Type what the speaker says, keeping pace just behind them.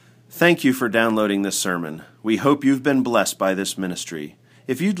Thank you for downloading this sermon. We hope you've been blessed by this ministry.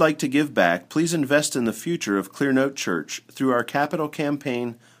 If you'd like to give back, please invest in the future of Clearnote Church through our capital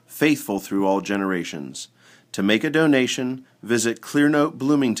campaign, Faithful Through All Generations. To make a donation, visit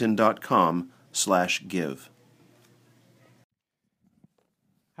clearnotebloomington.com/give.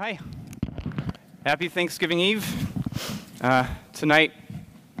 Hi. Happy Thanksgiving Eve. Tonight,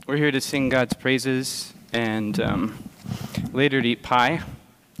 we're here to sing God's praises and later to eat pie,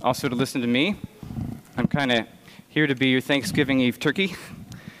 also to listen to me. I'm kind of here to be your Thanksgiving Eve turkey.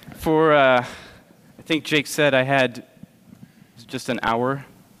 I think Jake said I had just an hour.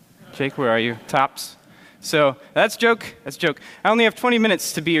 Jake, where are you? Tops. So that's a joke. I only have 20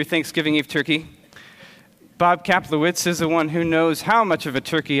 minutes to be your Thanksgiving Eve turkey. Bob Kaplowitz is the one who knows how much of a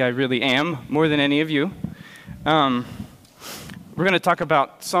turkey I really am, more than any of you. We're going to talk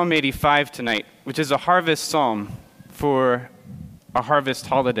about Psalm 85 tonight, which is a harvest psalm for a harvest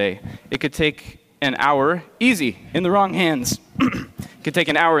holiday. It could take an hour, easy, in the wrong hands. It could take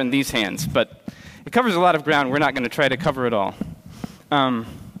an hour in these hands, but it covers a lot of ground. We're not going to try to cover it all.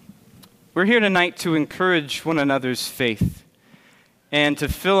 We're here tonight to encourage one another's faith and to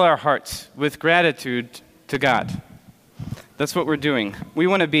fill our hearts with gratitude to God. That's what we're doing. We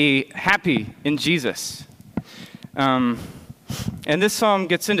want to be happy in Jesus. And this psalm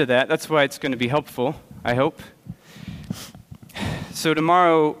gets into that. That's why it's going to be helpful, I hope. So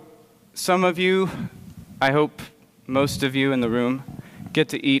tomorrow, some of you, I hope most of you in the room, get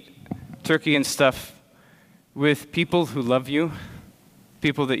to eat turkey and stuff with people who love you,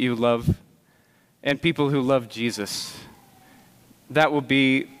 people that you love, and people who love Jesus. That will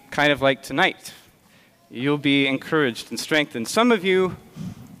be kind of like tonight. You'll be encouraged and strengthened. Some of you,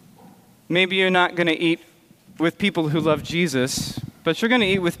 maybe you're not going to eat with people who love Jesus, but you're going to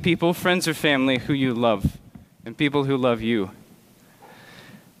eat with people, friends or family, who you love, and people who love you.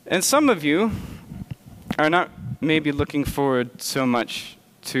 And some of you are not maybe looking forward so much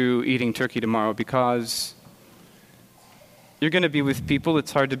to eating turkey tomorrow because you're going to be with people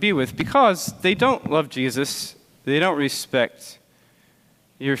it's hard to be with because they don't love Jesus, they don't respect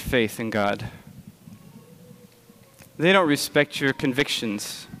your faith in God. They don't respect your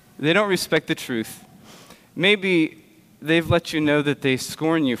convictions. They don't respect the truth. Maybe they've let you know that they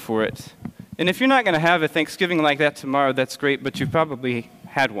scorn you for it. And if you're not going to have a Thanksgiving like that tomorrow, that's great, but you probably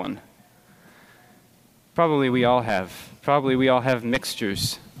had one. Probably we all have. Probably we all have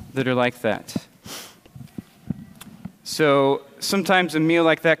mixtures that are like that. So sometimes a meal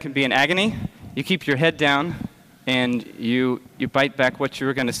like that can be an agony. You keep your head down and you bite back what you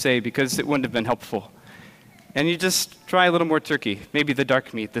were going to say because it wouldn't have been helpful. And you just try a little more turkey, maybe the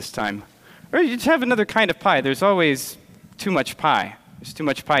dark meat this time. Or you just have another kind of pie. There's always too much pie. There's too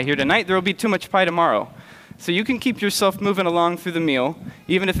much pie here tonight. There will be too much pie tomorrow. So you can keep yourself moving along through the meal,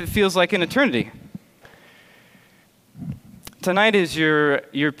 even if it feels like an eternity. Tonight is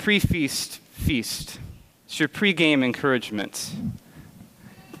your pre-feast feast. It's your pre-game encouragement.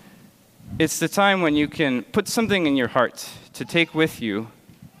 It's the time when you can put something in your heart to take with you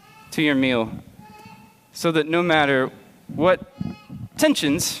to your meal so that no matter what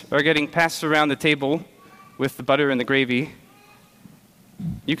tensions are getting passed around the table with the butter and the gravy,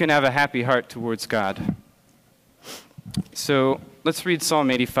 you can have a happy heart towards God. So let's read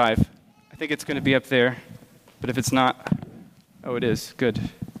Psalm 85. I think it's going to be up there, but if it's not, oh, it is. Good.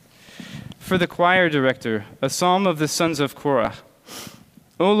 For the choir director, a psalm of the sons of Korah.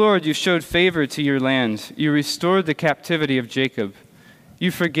 O Lord, you showed favor to your land. You restored the captivity of Jacob.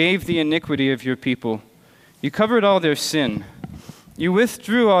 You forgave the iniquity of your people. You covered all their sin. You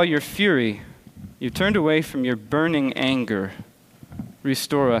withdrew all your fury. You turned away from your burning anger.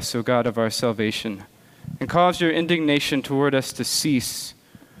 Restore us, O God of our salvation, and cause your indignation toward us to cease.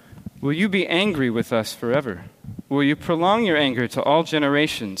 Will you be angry with us forever? Will you prolong your anger to all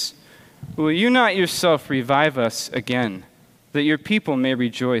generations? Will you not yourself revive us again, that your people may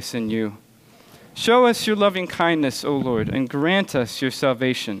rejoice in you? Show us your loving kindness, O Lord, and grant us your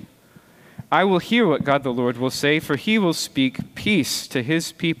salvation. I will hear what God the Lord will say, for he will speak peace to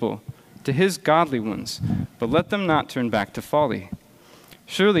his people, to his godly ones, but let them not turn back to folly.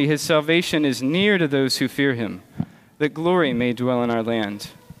 Surely his salvation is near to those who fear him, that glory may dwell in our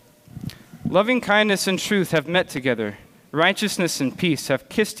land. Loving kindness and truth have met together. Righteousness and peace have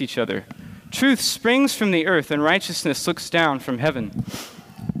kissed each other. Truth springs from the earth, and righteousness looks down from heaven.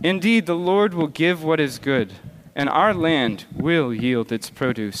 Indeed, the Lord will give what is good, and our land will yield its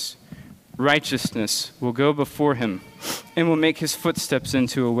produce. Righteousness will go before him, and will make his footsteps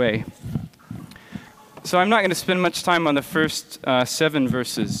into a way. So I'm not going to spend much time on the first 7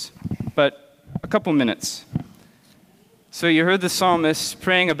 verses, but a couple minutes. So you heard the psalmist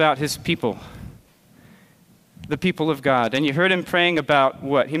praying about his people, the people of God. And you heard him praying about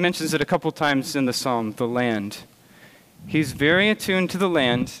what? He mentions it a couple times in the psalm, the land. He's very attuned to the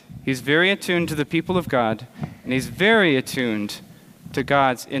land. He's very attuned to the people of God. And he's very attuned to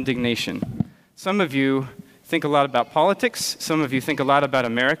God's indignation. Some of you think a lot about politics. Some of you think a lot about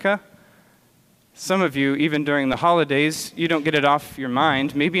America. Some of you, even during the holidays, you don't get it off your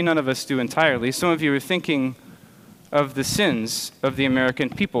mind. Maybe none of us do entirely. Some of you are thinking of the sins of the American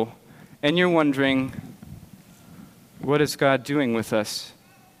people. And you're wondering, what is God doing with us?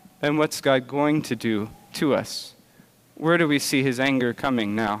 And what's God going to do to us? Where do we see his anger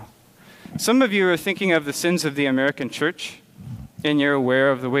coming now? Some of you are thinking of the sins of the American church, and you're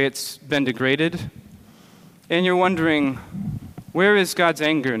aware of the way it's been degraded. And you're wondering, where is God's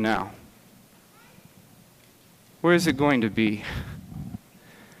anger now? Where is it going to be?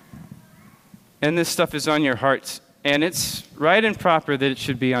 And this stuff is on your heart, and it's right and proper that it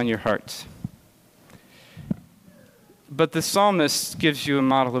should be on your heart. But the psalmist gives you a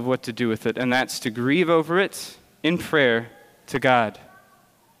model of what to do with it, and that's to grieve over it in prayer to God.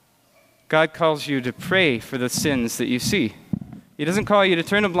 God calls you to pray for the sins that you see. He doesn't call you to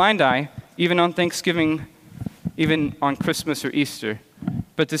turn a blind eye, even on Thanksgiving, even on Christmas or Easter,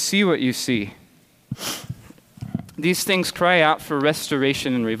 but to see what you see. These things cry out for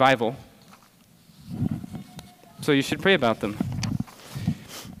restoration and revival, so you should pray about them.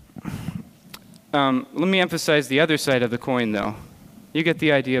 Let me emphasize the other side of the coin, though. You get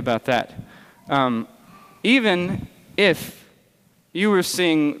the idea about that. Even if you were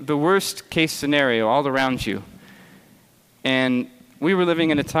seeing the worst case scenario all around you, and we were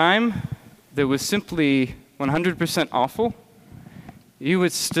living in a time that was simply 100% awful, you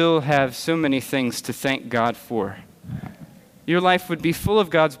would still have so many things to thank God for. Your life would be full of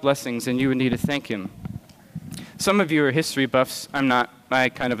God's blessings, and you would need to thank him. Some of you are history buffs. I'm not. I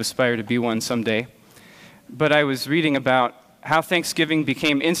kind of aspire to be one someday. But I was reading about how Thanksgiving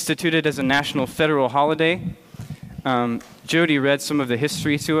became instituted as a national federal holiday. Jody read some of the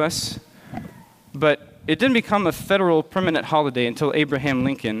history to us. But it didn't become a federal permanent holiday until Abraham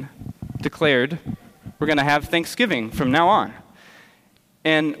Lincoln declared, we're going to have Thanksgiving from now on.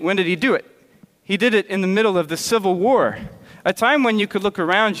 And when did he do it? He did it in the middle of the Civil War, a time when you could look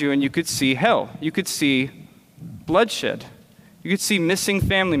around you and you could see hell. You could see bloodshed. You could see missing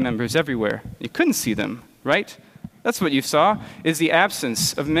family members everywhere. You couldn't see them, right? That's what you saw, is the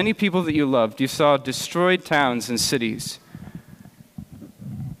absence of many people that you loved. You saw destroyed towns and cities.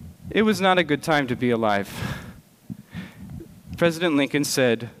 It was not a good time to be alive. President Lincoln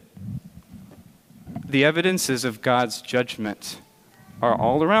said, the evidences of God's judgment are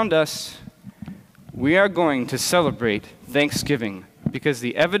all around us. We are going to celebrate Thanksgiving because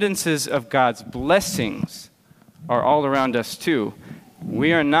the evidences of God's blessings are all around us too.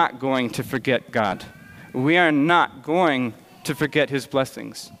 We are not going to forget God. We are not going to forget his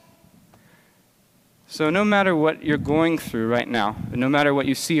blessings. So no matter what you're going through right now, and no matter what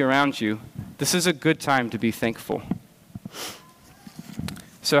you see around you, this is a good time to be thankful.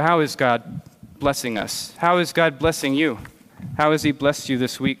 So how is God blessing us? How is God blessing you? How has he blessed you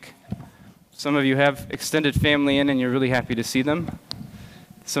this week? Some of you have extended family in and you're really happy to see them.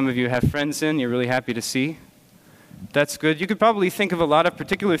 Some of you have friends in, you're really happy to see. That's good. You could probably think of a lot of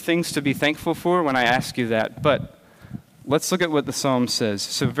particular things to be thankful for when I ask you that, but let's look at what the psalm says.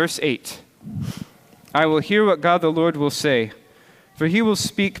 So verse 8, I will hear what God the Lord will say, for he will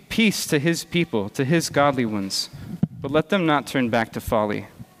speak peace to his people, to his godly ones, but let them not turn back to folly.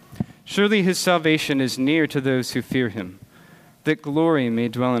 Surely his salvation is near to those who fear him, that glory may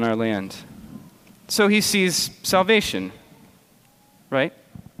dwell in our land. So he sees salvation, right?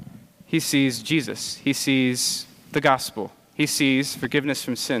 He sees Jesus. He sees the gospel. He sees forgiveness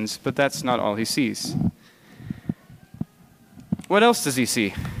from sins, but that's not all he sees. What else does he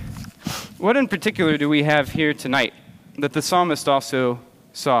see? What in particular do we have here tonight that the psalmist also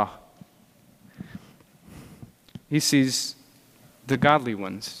saw? He sees the godly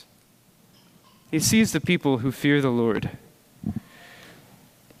ones. He sees the people who fear the Lord.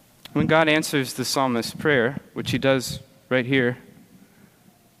 When God answers the psalmist's prayer, which he does right here,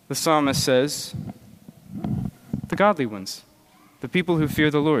 the psalmist says, the godly ones, the people who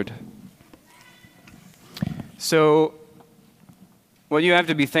fear the Lord. So, what you have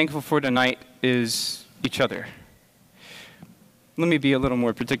to be thankful for tonight is each other. Let me be a little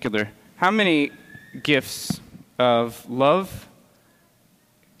more particular. How many gifts of love,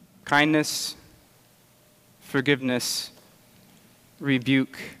 kindness, forgiveness,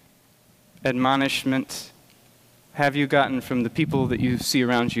 rebuke, admonishment have you gotten from the people that you see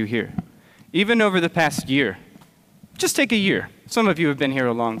around you here? Even over the past year, Just take a year. Some of you have been here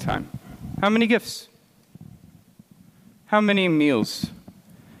a long time. How many gifts? How many meals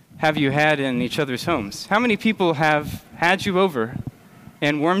have you had in each other's homes? How many people have had you over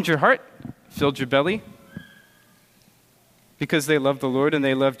and warmed your heart, filled your belly, because they loved the Lord and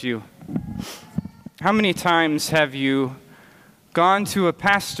they loved you? How many times have you gone to a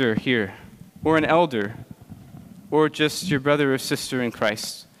pastor here, or an elder, or just your brother or sister in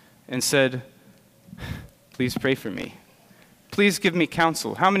Christ, and said, please pray for me. Please give me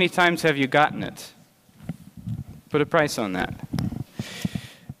counsel. How many times have you gotten it? Put a price on that.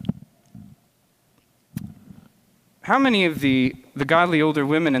 How many of the godly older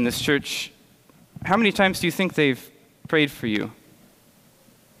women in this church, how many times do you think they've prayed for you?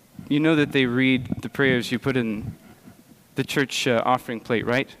 You know that they read the prayers you put in the church offering plate,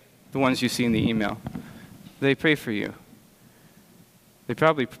 right? The ones you see in the email. They pray for you. They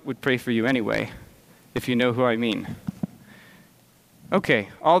probably would pray for you anyway, if you know who I mean. Okay,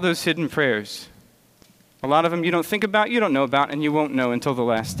 all those hidden prayers. A lot of them you don't think about, you don't know about, and you won't know until the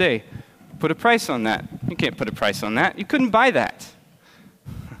last day. Put a price on that. You can't put a price on that. You couldn't buy that.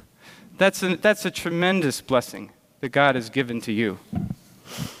 That's a tremendous blessing that God has given to you.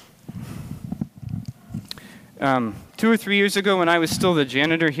 2 or 3 years ago, when I was still the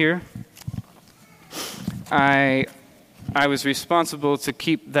janitor here, I was responsible to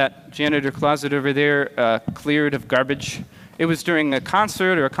keep that janitor closet over there cleared of garbage. It was during a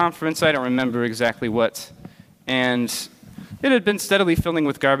concert or a conference, I don't remember exactly what, and it had been steadily filling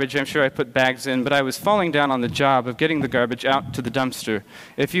with garbage. I'm sure I put bags in, but I was falling down on the job of getting the garbage out to the dumpster.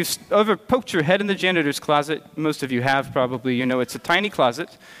 If you've ever poked your head in the janitor's closet, most of you have probably, you know it's a tiny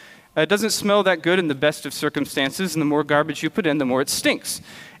closet. It doesn't smell that good in the best of circumstances, and the more garbage you put in, the more it stinks.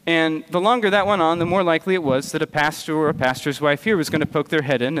 And the longer that went on, the more likely it was that a pastor or a pastor's wife here was going to poke their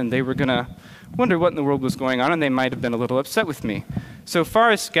head in, and they were going to wonder what in the world was going on, and they might have been a little upset with me. So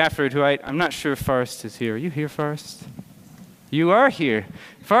Forrest Gafford, who I'm not sure if Forrest is here. Are you here, Forrest? You are here.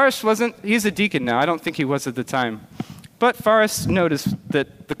 Forrest he's a deacon now. I don't think he was at the time. But Forrest noticed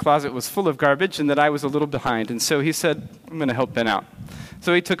that the closet was full of garbage and that I was a little behind, and so he said, I'm going to help Ben out.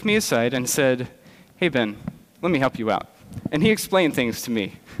 So he took me aside and said, hey, Ben, let me help you out. And he explained things to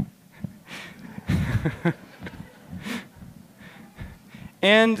me.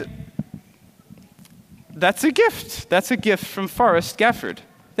 And that's a gift. That's a gift from Forrest Gafford.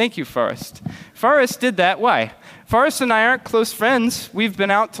 Thank you, Forrest. Forrest did that. Why? Forrest and I aren't close friends. We've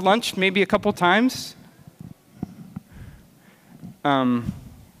been out to lunch maybe a couple times. Forrest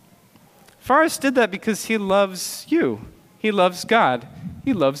did that because he loves you. He loves God.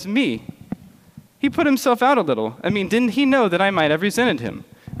 He loves me. He put himself out a little. I mean, didn't he know that I might have resented him?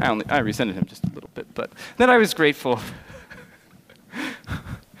 I resented him just a little bit, but then I was grateful.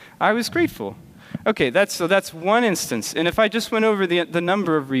 I was grateful. Okay, that's one instance. And if I just went over the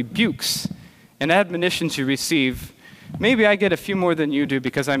number of rebukes and admonitions you receive, maybe I get a few more than you do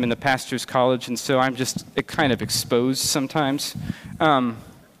because I'm in the pastor's college, and so I'm just kind of exposed sometimes. Well,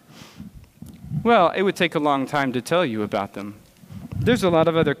 it would take a long time to tell you about them. There's a lot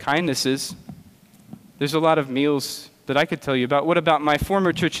of other kindnesses. There's a lot of meals that I could tell you about. What about my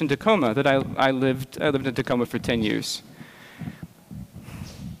former church in Tacoma that I lived in Tacoma for 10 years?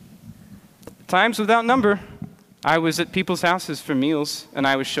 Times without number, I was at people's houses for meals, and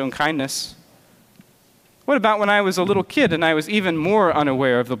I was shown kindness. What about when I was a little kid and I was even more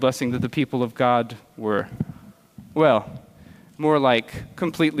unaware of the blessing that the people of God were? Well, more like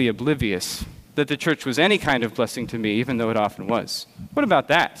completely oblivious that the church was any kind of blessing to me, even though it often was. What about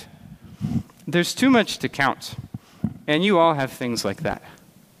that? There's too much to count, and you all have things like that.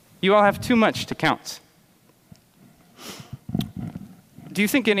 You all have too much to count. Do you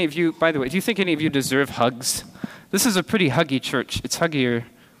think any of you, by the way, do you think any of you deserve hugs? This is a pretty huggy church. It's huggier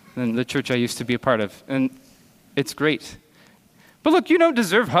than the church I used to be a part of, and it's great. But look, you don't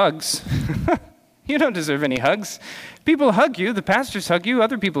deserve hugs. You don't deserve any hugs. People hug you, the pastors hug you,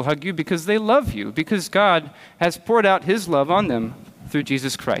 other people hug you because they love you, because God has poured out his love on them through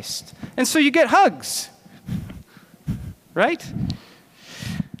Jesus Christ. And so you get hugs, right?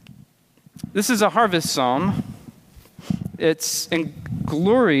 This is a harvest psalm. And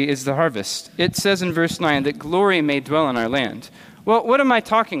glory is the harvest. It says in verse 9 that glory may dwell in our land. Well, what am I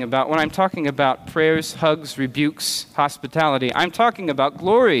talking about when I'm talking about prayers, hugs, rebukes, hospitality? I'm talking about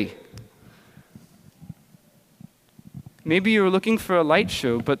glory. Maybe you were looking for a light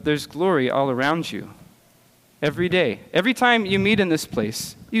show, but there's glory all around you. Every day. Every time you meet in this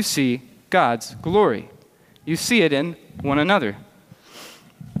place, you see God's glory. You see it in one another.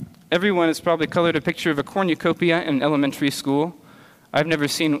 Everyone has probably colored a picture of a cornucopia in elementary school. I've never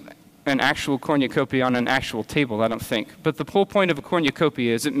seen an actual cornucopia on an actual table, I don't think. But the whole point of a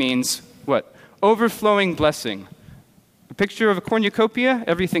cornucopia is it means what? Overflowing blessing. A picture of a cornucopia,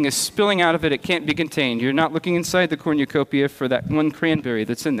 everything is spilling out of it. It can't be contained. You're not looking inside the cornucopia for that one cranberry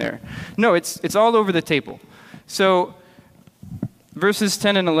that's in there. No, it's all over the table. So verses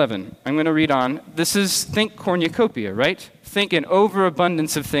 10 and 11, I'm going to read on. This is, think cornucopia, right? Think an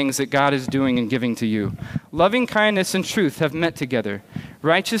overabundance of things that God is doing and giving to you. Loving kindness and truth have met together.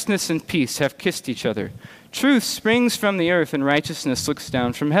 Righteousness and peace have kissed each other. Truth springs from the earth, and righteousness looks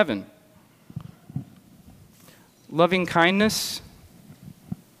down from heaven. Loving kindness,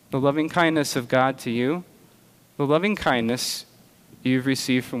 the loving kindness of God to you, the loving kindness you've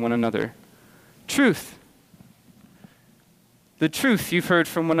received from one another. Truth, the truth you've heard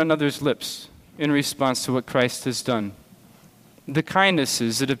from one another's lips in response to what Christ has done. The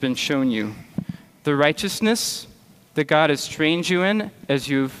kindnesses that have been shown you. The righteousness that God has trained you in as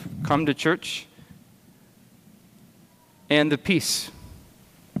you've come to church. And the peace.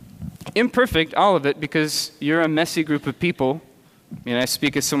 Imperfect, all of it, because you're a messy group of people. I mean, I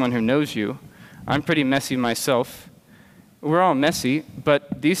speak as someone who knows you. I'm pretty messy myself. We're all messy,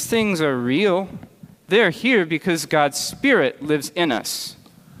 but these things are real. They're here because God's Spirit lives in us.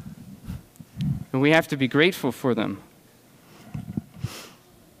 And we have to be grateful for them.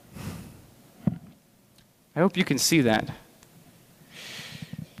 I hope you can see that.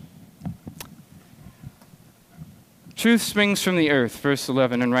 Truth springs from the earth, verse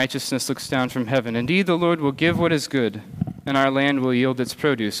 11, and righteousness looks down from heaven. Indeed, the Lord will give what is good, and our land will yield its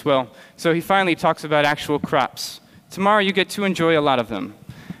produce. Well, so he finally talks about actual crops. Tomorrow you get to enjoy a lot of them.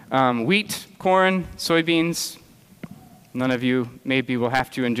 Wheat, corn, soybeans. None of you maybe will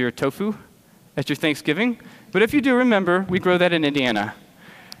have to endure tofu at your Thanksgiving. But if you do, remember, we grow that in Indiana.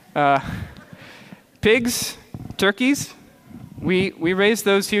 Pigs, turkeys, we raise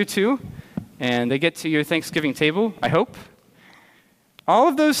those here too. And they get to your Thanksgiving table, I hope. All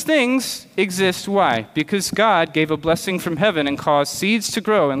of those things exist. Why? Because God gave a blessing from heaven and caused seeds to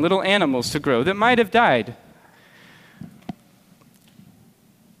grow and little animals to grow that might have died.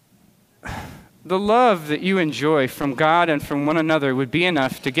 The love that you enjoy from God and from one another would be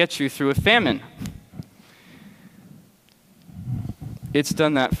enough to get you through a famine. It's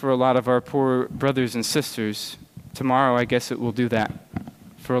done that for a lot of our poor brothers and sisters. Tomorrow, I guess it will do that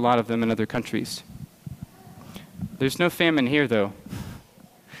for a lot of them in other countries. There's no famine here, though.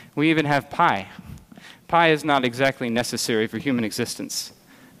 We even have pie. Pie is not exactly necessary for human existence,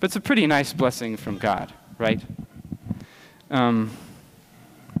 but it's a pretty nice blessing from God, right?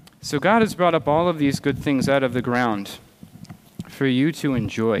 So God has brought up all of these good things out of the ground for you to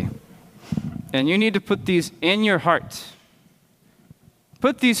enjoy. And you need to put these in your heart.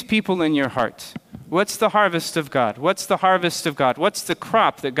 Put these people in your heart. What's the harvest of God? What's the harvest of God? What's the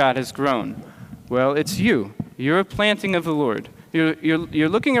crop that God has grown? Well, it's you. You're a planting of the Lord. You're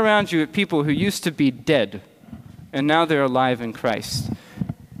looking around you at people who used to be dead, and now they're alive in Christ.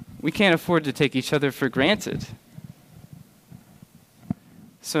 We can't afford to take each other for granted.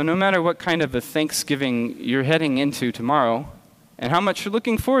 So no matter what kind of a Thanksgiving you're heading into tomorrow, and how much you're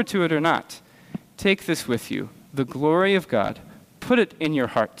looking forward to it or not, take this with you. The glory of God. Put it in your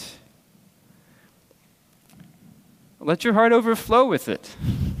heart. Let your heart overflow with it.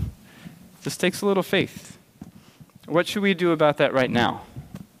 This takes a little faith. What should we do about that right now?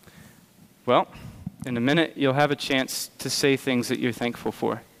 Well, in a minute, you'll have a chance to say things that you're thankful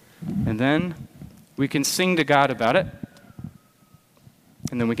for. And then we can sing to God about it.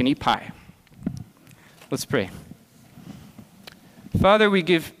 And then we can eat pie. Let's pray. Father, we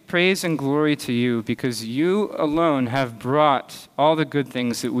give praise and glory to you because you alone have brought all the good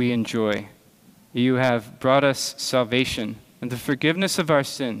things that we enjoy. You have brought us salvation and the forgiveness of our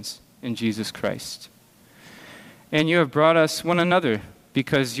sins in Jesus Christ. And you have brought us one another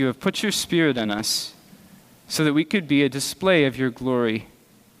because you have put your Spirit in us so that we could be a display of your glory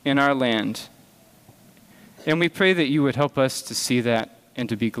in our land. And we pray that you would help us to see that and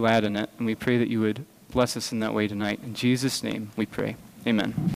to be glad in it. And we pray that you would bless us in that way tonight. In Jesus' name we pray. Amen.